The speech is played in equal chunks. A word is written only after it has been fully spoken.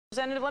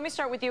Representative, let me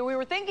start with you. We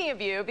were thinking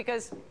of you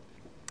because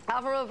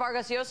Alvaro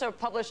Vargas Llosa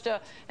published an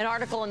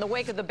article in the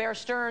wake of the Bear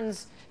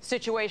Stearns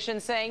situation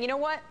saying, you know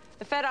what,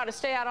 the Fed ought to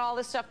stay out of all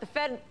this stuff. The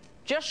Fed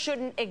just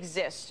shouldn't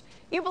exist.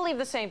 You believe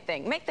the same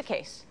thing. Make the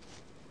case.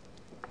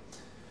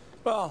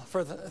 Well,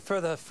 for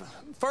the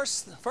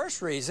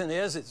first reason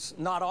is it's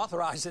not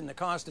authorized in the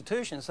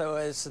Constitution, so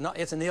it's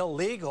an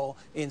illegal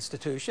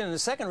institution. And the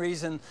second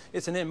reason,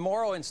 it's an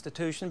immoral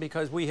institution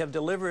because we have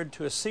delivered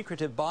to a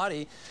secretive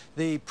body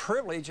the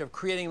privilege of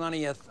creating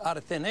money out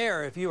of thin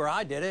air. If you or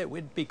I did it,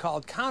 we'd be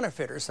called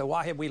counterfeiters. So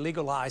why have we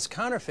legalized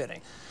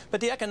counterfeiting?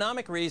 But the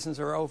economic reasons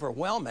are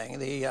overwhelming.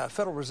 The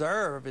Federal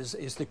Reserve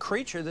is the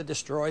creature that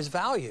destroys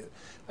value.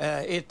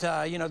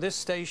 This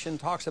station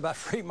talks about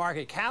free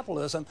market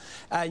capitalism,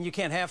 and you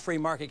can't have free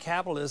market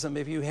capitalism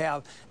if you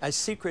have a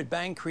secret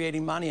bank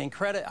creating money and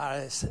credit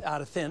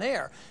out of thin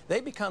air. They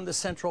become the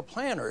central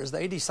planners.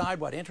 They decide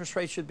what interest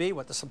rates should be,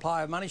 what the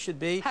supply of money should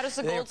be. How does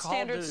the gold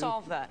standard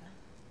solve that?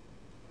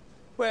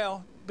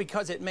 Well,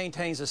 because it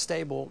maintains a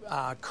stable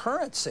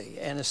currency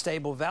and a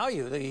stable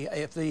value.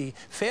 If the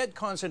Fed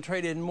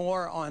concentrated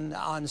more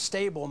on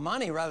stable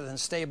money rather than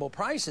stable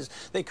prices,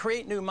 they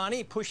create new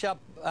money, push up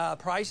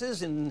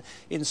prices in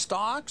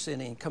stocks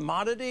and in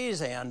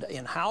commodities and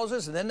in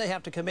houses, and then they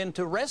have to come in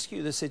to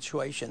rescue the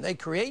situation. They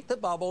create the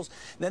bubbles,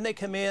 then they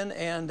come in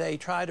and they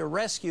try to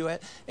rescue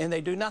it, and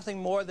they do nothing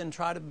more than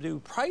try to do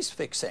price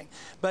fixing.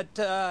 But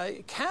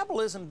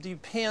capitalism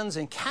depends,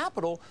 and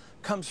capital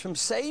comes from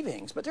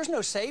savings, but there's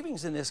no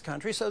savings in this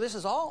country, so this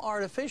is all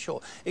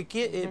artificial. It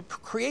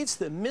creates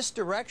the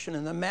misdirection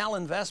and the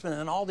malinvestment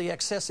and all the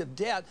excessive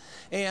debt,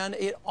 and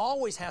it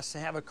always has to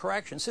have a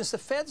correction. Since the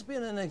Fed's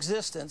been in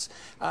existence,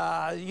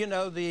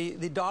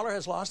 the dollar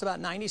has lost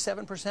about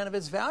 97% of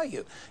its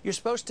value. You're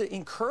supposed to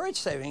encourage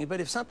saving,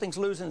 but if something's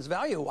losing its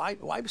value,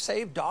 why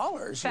save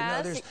dollars?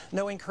 There's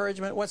no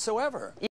encouragement whatsoever.